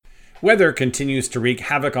Weather continues to wreak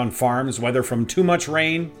havoc on farms, whether from too much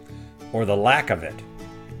rain or the lack of it.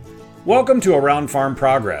 Welcome to Around Farm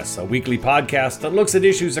Progress, a weekly podcast that looks at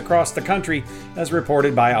issues across the country as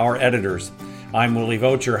reported by our editors. I'm Willie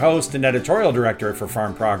Vogt, your host and editorial director for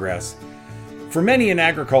Farm Progress. For many in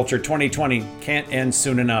agriculture, 2020 can't end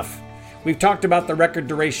soon enough. We've talked about the record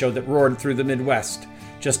derecho that roared through the Midwest.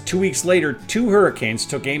 Just 2 weeks later, 2 hurricanes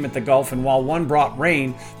took aim at the Gulf, and while one brought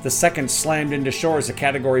rain, the second slammed into shore as a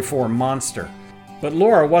Category 4 monster. But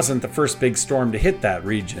Laura wasn't the first big storm to hit that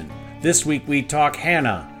region. This week we talk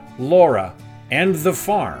Hannah, Laura, and the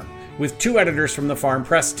farm with 2 editors from the Farm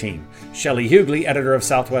Press team. Shelley Hughley, editor of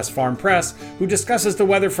Southwest Farm Press, who discusses the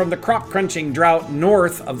weather from the crop-crunching drought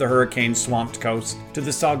north of the hurricane-swamped coast to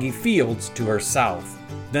the soggy fields to her south.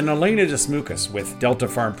 Then Elena Desmoukas with Delta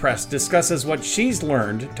Farm Press discusses what she's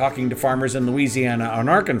learned talking to farmers in Louisiana and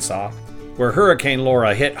Arkansas, where Hurricane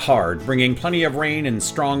Laura hit hard, bringing plenty of rain and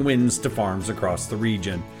strong winds to farms across the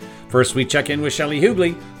region. First, we check in with Shelley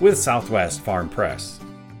Hughley with Southwest Farm Press.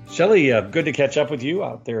 Shelley, good to catch up with you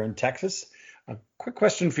out there in Texas. A quick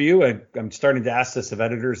question for you. I'm starting to ask this of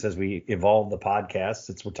editors as we evolve the podcast,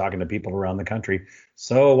 since we're talking to people around the country.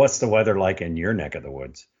 So what's the weather like in your neck of the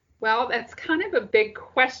woods? Well, that's kind of a big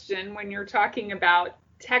question when you're talking about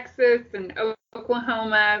Texas and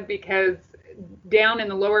Oklahoma, because down in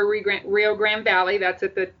the lower Rio Grande Valley, that's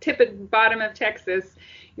at the tip and bottom of Texas,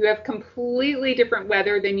 you have completely different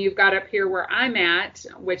weather than you've got up here where I'm at,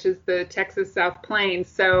 which is the Texas South Plains.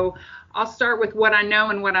 So I'll start with what I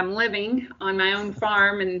know and what I'm living on my own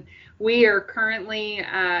farm. And we are currently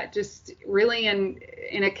just really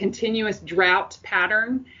in a continuous drought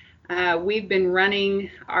pattern. We've been running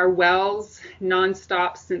our wells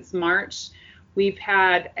nonstop since March. We've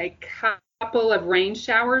had a couple of rain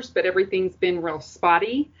showers, but everything's been real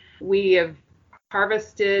spotty. We have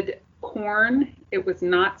harvested corn. It was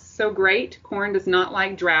not so great. Corn does not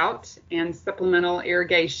like drought and supplemental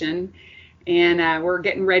irrigation. And we're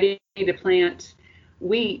getting ready to plant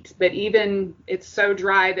wheat, but even it's so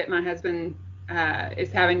dry that my husband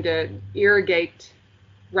is having to irrigate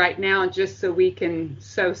right now just so we can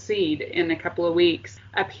sow seed in a couple of weeks.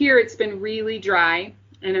 Up here it's been really dry,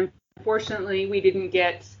 and unfortunately we didn't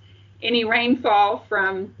get any rainfall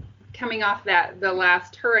from coming off the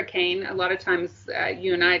last hurricane. A lot of times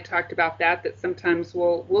you and I talked about that sometimes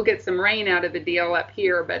we'll get some rain out of the deal up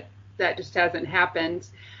here, but that just hasn't happened.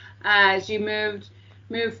 As you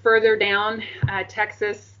move further down,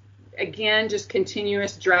 Texas, again, just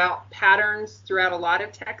continuous drought patterns throughout a lot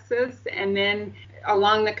of Texas. And then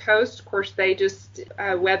along the coast, of course, they just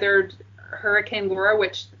weathered Hurricane Laura,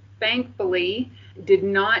 which thankfully did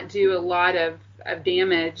not do a lot of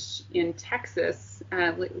damage in Texas.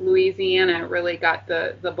 Louisiana really got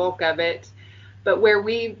the bulk of it. But where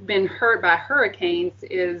we've been hurt by hurricanes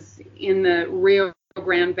is in the Rio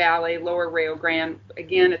Grande Valley, lower Rio Grande,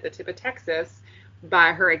 again at the tip of Texas,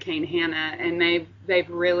 by Hurricane Hannah, and they've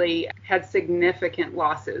really had significant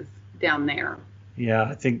losses down there. Yeah,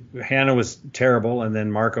 I think Hannah was terrible, and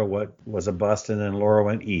then Marco was a bust, and then Laura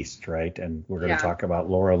went east, right? And we're going to talk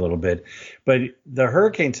about Laura a little bit. But the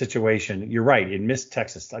hurricane situation, you're right, it missed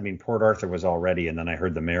Texas. I mean, Port Arthur was already, and then I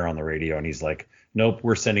heard the mayor on the radio, and he's like, "Nope,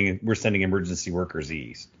 we're sending emergency workers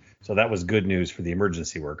east." So that was good news for the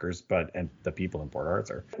emergency workers, and the people in Port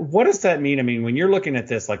Arthur. What does that mean? I mean, when you're looking at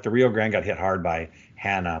this, like the Rio Grande got hit hard by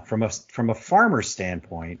Hannah, from a farmer's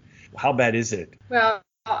standpoint, how bad is it? Well,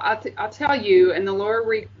 I'll tell you, in the lower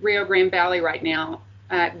Rio Grande Valley right now,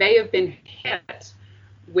 they have been hit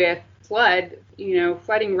with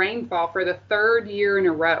flooding rainfall for the 3rd year in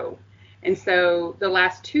a row. And so the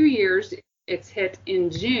last 2 years, it's hit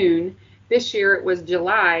in June. This year it was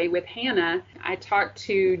July with Hannah. I talked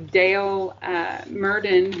to Dale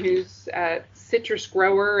Murden, who's a citrus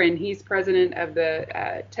grower, and he's president of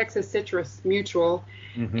the Texas Citrus Mutual.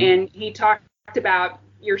 Mm-hmm. And he talked about,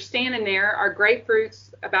 you're standing there, our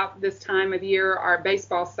grapefruits about this time of year are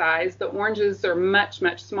baseball size. The oranges are much,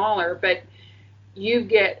 much smaller, but you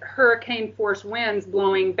get hurricane force winds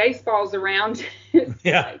blowing baseballs around.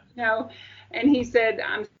 Yeah. And he said,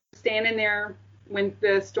 I'm standing there when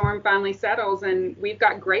the storm finally settles, and we've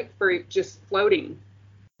got grapefruit just floating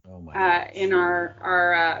in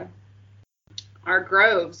our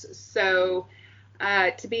groves. So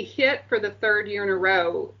to be hit for the 3rd year in a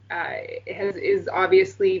row is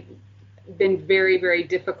obviously been very, very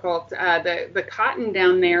difficult. The cotton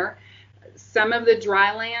down there, some of the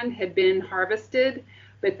dry land had been harvested,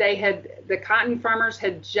 but the cotton farmers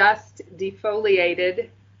had just defoliated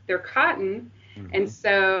their cotton, mm-hmm. and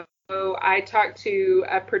so I talked to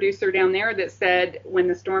a producer down there that said when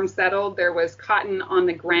the storm settled, there was cotton on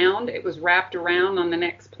the ground. It was wrapped around on the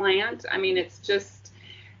next plant. I mean, it's just,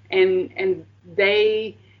 and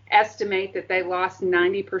they estimate that they lost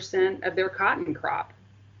 90% of their cotton crop,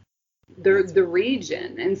 the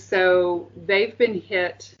region. And so they've been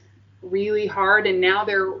hit really hard, and now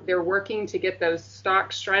they're working to get those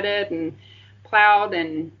stalks shredded and plowed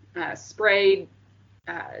and sprayed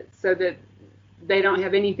so that they don't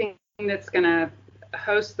have anything that's going to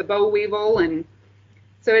host the boll weevil. And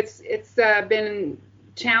so it's been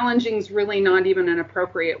challenging is really not even an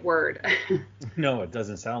appropriate word. No, it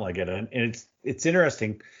doesn't sound like it. And it's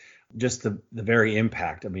interesting, just the very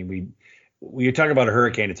impact. I mean, when you talk about a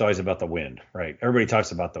hurricane, it's always about the wind, right? Everybody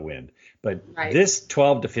talks about the wind. But right. This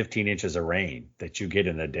 12 to 15 inches of rain that you get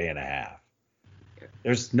in a day and a half,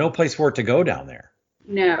 there's no place for it to go down there.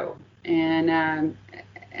 No. And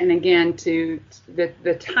again, to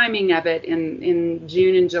the timing of it in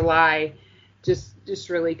June and July just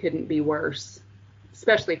really couldn't be worse,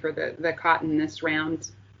 especially for the cotton this round.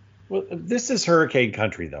 Well, this is hurricane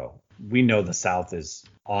country, though. We know the South is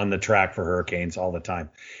on the track for hurricanes all the time.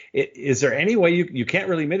 Is there any way you can't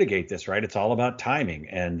really mitigate this, right? It's all about timing,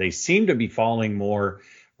 and they seem to be falling more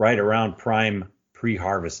right around prime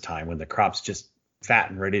pre-harvest time when the crop's just fat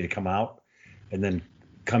and ready to come out, and then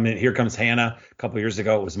here comes Hannah. A couple of years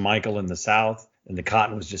ago, it was Michael in the South, and the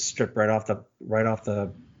cotton was just stripped right off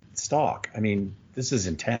the stalk. I mean, this is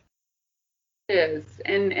intense. It is,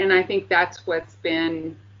 and I think that's what's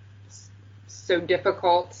been so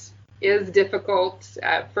difficult. Is difficult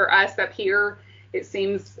for us up here. It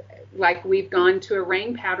seems like we've gone to a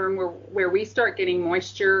rain pattern where we start getting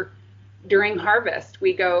moisture during harvest.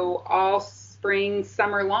 We go all spring,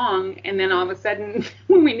 summer long, and then all of a sudden,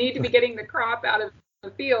 when we need to be getting the crop out of the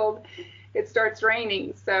field, it starts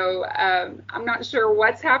raining. So I'm not sure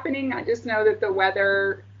what's happening. I just know that the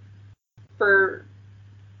weather for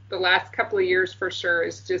the last couple of years for sure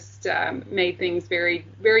has just made things very,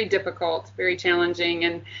 very difficult, very challenging.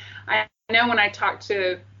 And I know when I talked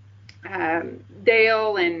to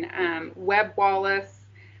Dale and Webb Wallace,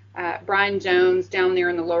 Brian Jones down there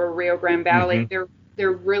in the lower Rio Grande Valley,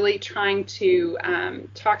 they're really trying to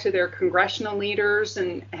talk to their congressional leaders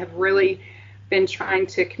and have really been trying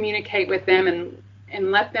to communicate with them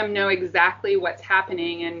and let them know exactly what's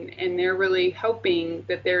happening. And they're really hoping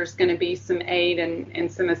that there's going to be some aid and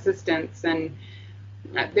some assistance. And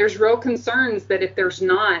there's real concerns that if there's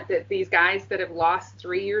not, that these guys that have lost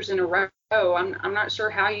 3 years in a row, I'm not sure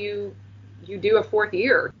how you do a fourth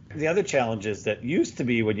year. The other challenge is that used to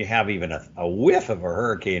be when you have even a whiff of a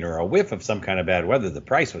hurricane or a whiff of some kind of bad weather, the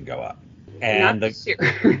price would go up. And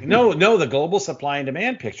the global supply and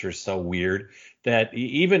demand picture is so weird that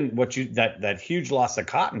even that huge loss of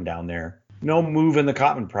cotton down there, no move in the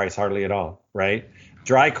cotton price hardly at all, right?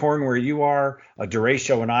 Dry corn where you are, a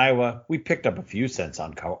derecho in Iowa, we picked up a few cents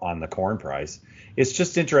on the corn price. It's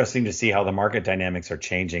just interesting to see how the market dynamics are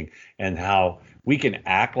changing and how we can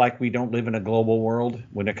act like we don't live in a global world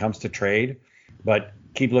when it comes to trade, but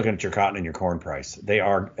keep looking at your cotton and your corn price. They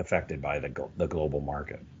are affected by the global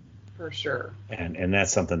market. For sure. And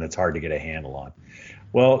that's something that's hard to get a handle on.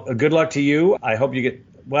 Well, good luck to you. I hope you get,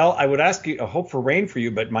 I would ask you, I hope for rain for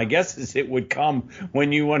you, but my guess is it would come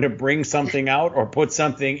when you want to bring something out or put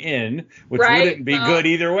something in, which wouldn't be good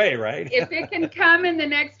either way, right? If it can come in the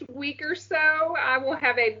next week or so, I will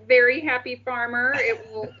have a very happy farmer.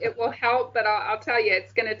 It will help, but I'll tell you,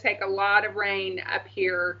 it's going to take a lot of rain up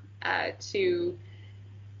here to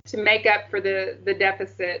make up for the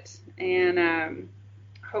deficit. And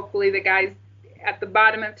hopefully the guys at the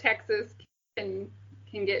bottom of Texas can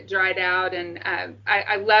get dried out. And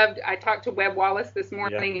I talked to Webb Wallace this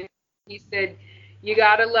morning, and he said, you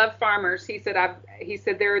got to love farmers. He said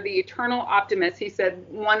they're the eternal optimists. He said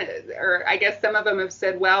I guess some of them have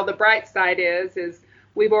said, well, the bright side is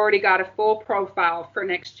we've already got a full profile for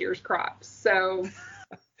next year's crops. So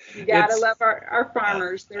you got to love our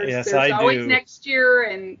farmers. There's always next year,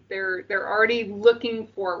 and they're already looking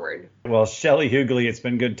forward. Well, Shelley Hughley, it's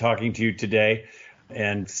been good talking to you today.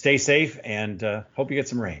 And stay safe, and hope you get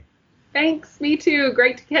some rain. Thanks. Me too.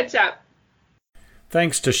 Great to catch up.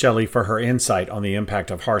 Thanks to Shelley for her insight on the impact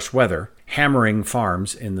of harsh weather hammering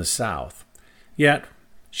farms in the South. Yet,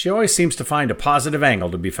 she always seems to find a positive angle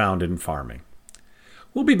to be found in farming.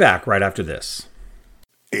 We'll be back right after this.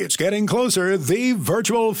 It's getting closer, the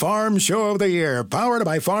virtual farm show of the year, powered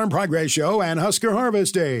by Farm Progress Show and Husker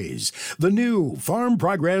Harvest Days. The new Farm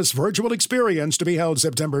Progress virtual experience to be held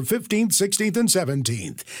September 15th, 16th, and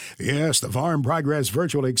 17th. Yes, the Farm Progress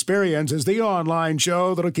virtual experience is the online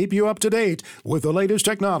show that'll keep you up to date with the latest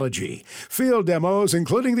technology. Field demos,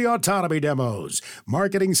 including the autonomy demos,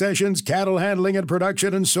 marketing sessions, cattle handling and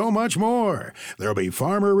production, and so much more. There'll be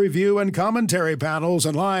farmer review and commentary panels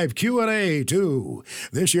and live Q&A, too.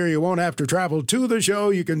 This year, you won't have to travel to the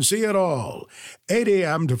show. You can see it all. 8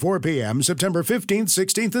 a.m. to 4 p.m., September 15th,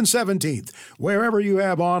 16th, and 17th, wherever you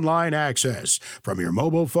have online access. From your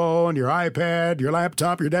mobile phone, your iPad, your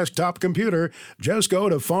laptop, your desktop computer, just go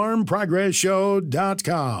to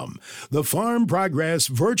farmprogressshow.com. The Farm Progress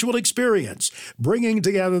Virtual Experience, bringing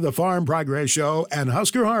together the Farm Progress Show and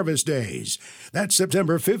Husker Harvest Days. That's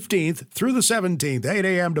September 15th through the 17th, 8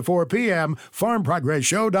 a.m. to 4 p.m.,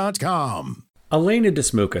 farmprogressshow.com. Elena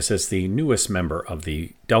Dismukas is the newest member of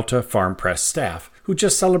the Delta Farm Press staff, who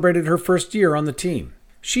just celebrated her first year on the team.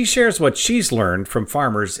 She shares what she's learned from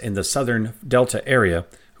farmers in the southern Delta area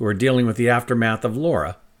who are dealing with the aftermath of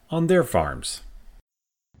Laura on their farms.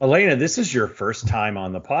 Elena, this is your first time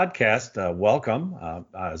on the podcast. Welcome.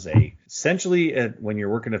 Essentially, when you're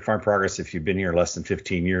working at Farm Progress, if you've been here less than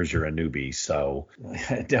 15 years, you're a newbie. So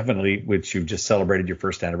definitely, which you've just celebrated your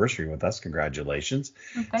first anniversary with us. Congratulations.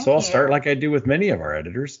 Well, I'll start like I do with many of our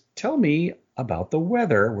editors. Tell me about the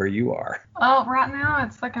weather where you are. Well, right now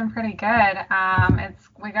it's looking pretty good.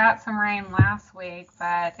 We got some rain last week,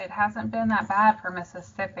 but it hasn't been that bad for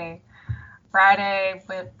Mississippi. Friday,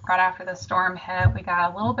 right after the storm hit, we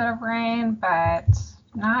got a little bit of rain, but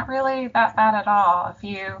not really that bad at all.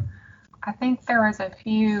 I think there was a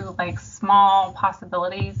few small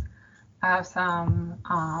possibilities of some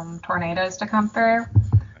tornadoes to come through,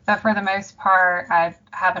 but for the most part, I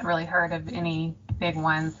haven't really heard of any big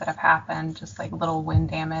ones that have happened, just little wind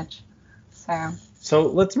damage. So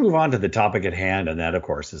let's move on to the topic at hand, and that, of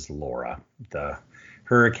course, is Laura, the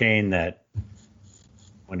hurricane that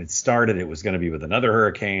when it started, it was going to be with another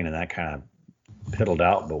hurricane, and that kind of piddled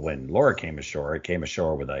out. But when Laura came ashore, it came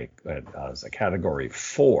ashore with a Category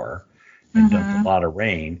 4 and dumped a lot of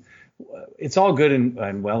rain. It's all good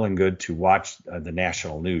and well and good to watch the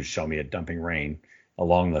national news show me it dumping rain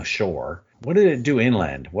along the shore. What did it do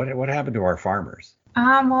inland? What happened to our farmers?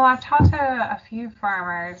 Well, I've talked to a few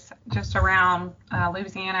farmers just around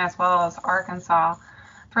Louisiana as well as Arkansas.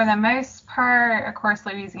 For the most part, of course,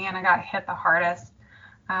 Louisiana got hit the hardest.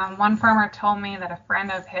 One farmer told me that a friend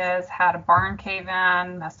of his had a barn cave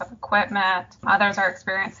in, messed up equipment. Others are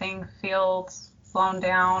experiencing fields blown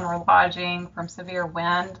down or lodging from severe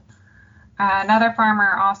wind. Another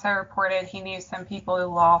farmer also reported he knew some people who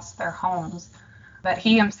lost their homes, but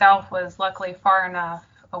he himself was luckily far enough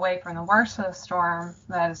away from the worst of the storm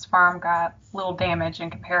that his farm got little damage in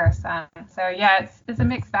comparison. So yeah, it's a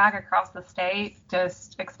mixed bag across the state,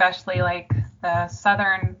 just especially the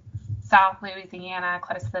southern South Louisiana,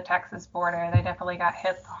 close to the Texas border. They definitely got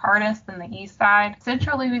hit the hardest in the east side.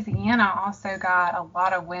 Central Louisiana also got a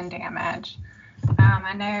lot of wind damage.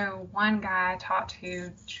 I know one guy I talked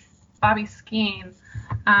to, Bobby Skeen,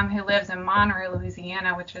 who lives in Monroe,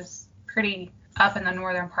 Louisiana, which is pretty up in the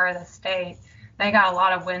northern part of the state. They got a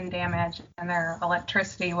lot of wind damage and their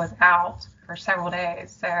electricity was out for several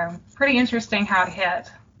days. So pretty interesting how it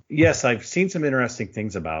hit. Yes, I've seen some interesting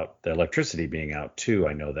things about the electricity being out, too.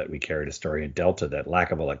 I know that we carried a story in Delta that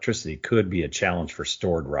lack of electricity could be a challenge for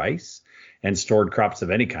stored rice and stored crops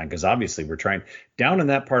of any kind, because obviously we're trying down in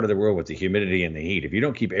that part of the world with the humidity and the heat. If you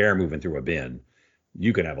don't keep air moving through a bin,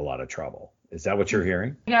 you can have a lot of trouble. Is that what you're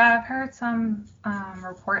hearing? Yeah, I've heard some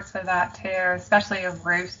reports of that, too, especially of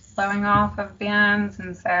roofs blowing off of bins.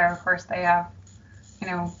 And so, of course, they have,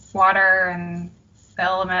 water and the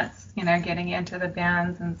elements, getting into the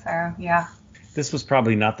bins. And so, yeah. This was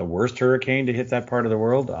probably not the worst hurricane to hit that part of the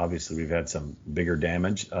world. Obviously, we've had some bigger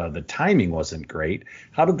damage. The timing wasn't great.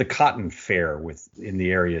 How did the cotton fare in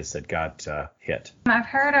the areas that got hit? I've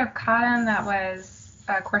heard of cotton that was,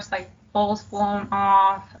 of course, bolls blown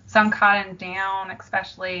off, some cotton down,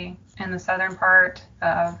 especially in the southern part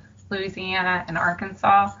of Louisiana and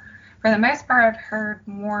Arkansas. For the most part, I've heard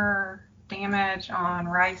more damage on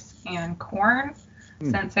rice and corn,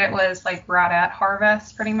 since it was right at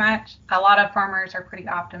harvest pretty much. A lot of farmers are pretty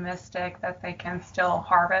optimistic that they can still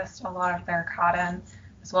harvest a lot of their cotton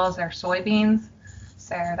as well as their soybeans.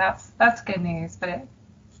 So that's good news, but it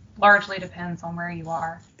largely depends on where you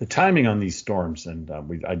are. The timing on these storms, and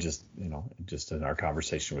just in our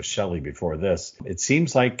conversation with Shelley before this, it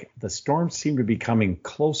seems like the storms seem to be coming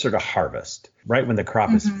closer to harvest, right when the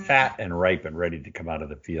crop is fat and ripe and ready to come out of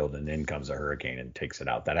the field, and in comes a hurricane and takes it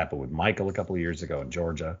out. That happened with Michael a couple of years ago in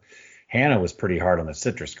Georgia. Hannah was pretty hard on the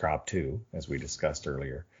citrus crop too, as we discussed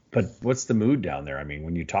earlier. But what's the mood down there? I mean,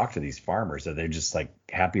 when you talk to these farmers, are they just like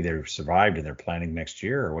happy they've survived and they're planning next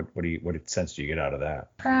year, or what sense do you get out of that?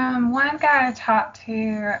 From one guy I talked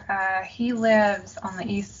to, he lives on the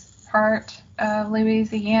east part of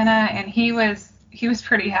Louisiana, and he was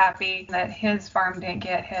pretty happy that his farm didn't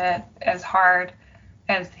get hit as hard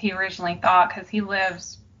as he originally thought, because he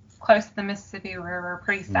lives close to the Mississippi River,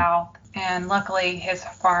 pretty south, and luckily his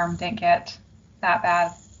farm didn't get that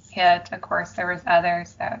bad hit. Of course, there was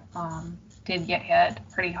others that did get hit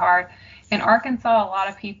pretty hard. In Arkansas, a lot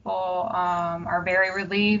of people are very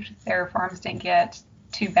relieved their farms didn't get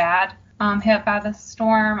too bad hit by the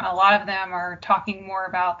storm. A lot of them are talking more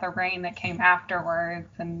about the rain that came afterwards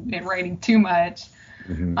and it raining too much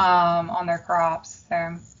on their crops.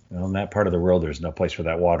 So. Well, in that part of the world, there's no place for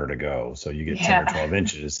that water to go. So you get 10 or 12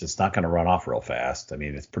 inches. It's not going to run off real fast. I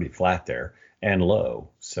mean, it's pretty flat there and low.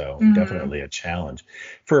 So definitely a challenge.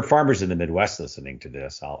 For farmers in the Midwest listening to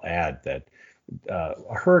this, I'll add that a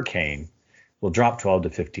hurricane will drop 12 to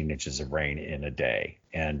 15 inches of rain in a day.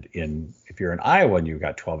 And if you're in Iowa and you've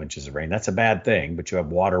got 12 inches of rain, that's a bad thing, but you have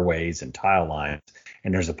waterways and tile lines,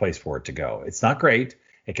 and there's a place for it to go. It's not great.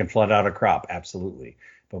 It can flood out a crop, absolutely.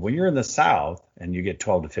 But when you're in the South and you get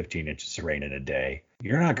 12 to 15 inches of rain in a day,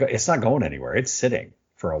 it's not going anywhere. It's sitting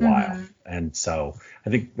for a while. And so I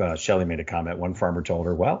think Shelley made a comment. One farmer told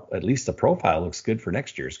her, well, at least the profile looks good for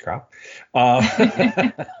next year's crop.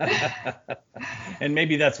 And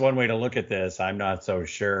maybe that's one way to look at this. I'm not so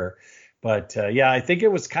sure. But I think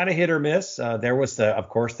it was kind of hit or miss. There was, of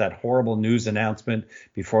course, that horrible news announcement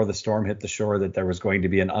before the storm hit the shore that there was going to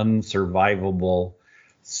be an unsurvivable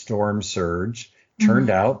storm surge. Turned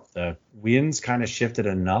out the winds kind of shifted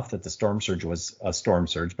enough that the storm surge was a storm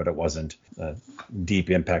surge, but it wasn't a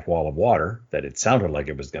deep impact wall of water that it sounded like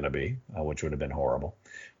it was going to be, which would have been horrible,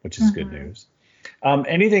 which is good news.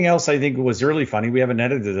 Anything else I think was really funny? We have an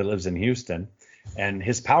editor that lives in Houston, and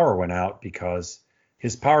his power went out because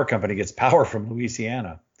his power company gets power from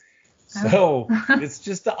Louisiana. So it's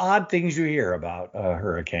just the odd things you hear about a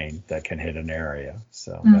hurricane that can hit an area.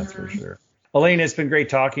 So that's for sure. Elaine, it's been great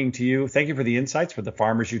talking to you. Thank you for the insights for the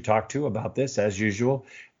farmers you talked to about this, as usual.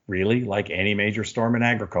 Really, like any major storm in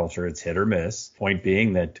agriculture, it's hit or miss. Point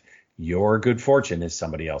being that your good fortune is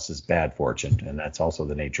somebody else's bad fortune, and that's also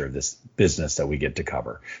the nature of this business that we get to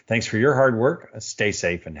cover. Thanks for your hard work. Stay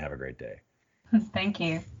safe and have a great day. Thank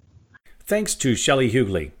you. Thanks to Shelley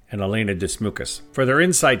Hughley and Elena Dismukas for their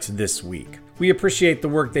insights this week. We appreciate the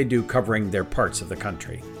work they do covering their parts of the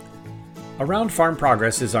country. Around Farm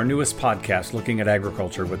Progress is our newest podcast looking at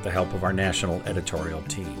agriculture with the help of our national editorial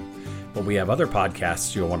team. But we have other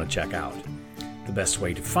podcasts you'll want to check out. The best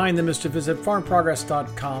way to find them is to visit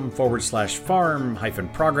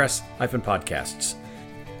farmprogress.com/farm-progress-podcasts.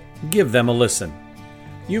 Give them a listen.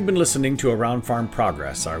 You've been listening to Around Farm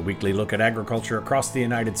Progress, our weekly look at agriculture across the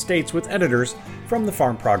United States with editors from the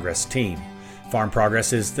Farm Progress team. Farm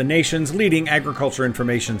Progress is the nation's leading agriculture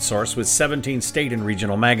information source with 17 state and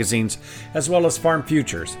regional magazines, as well as Farm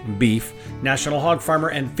Futures, Beef, National Hog Farmer,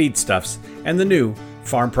 and Feedstuffs, and the new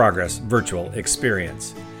Farm Progress virtual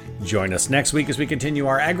experience. Join us next week as we continue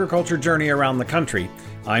our agriculture journey around the country.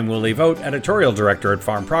 I'm Willie Vogt, Editorial Director at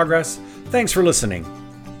Farm Progress. Thanks for listening.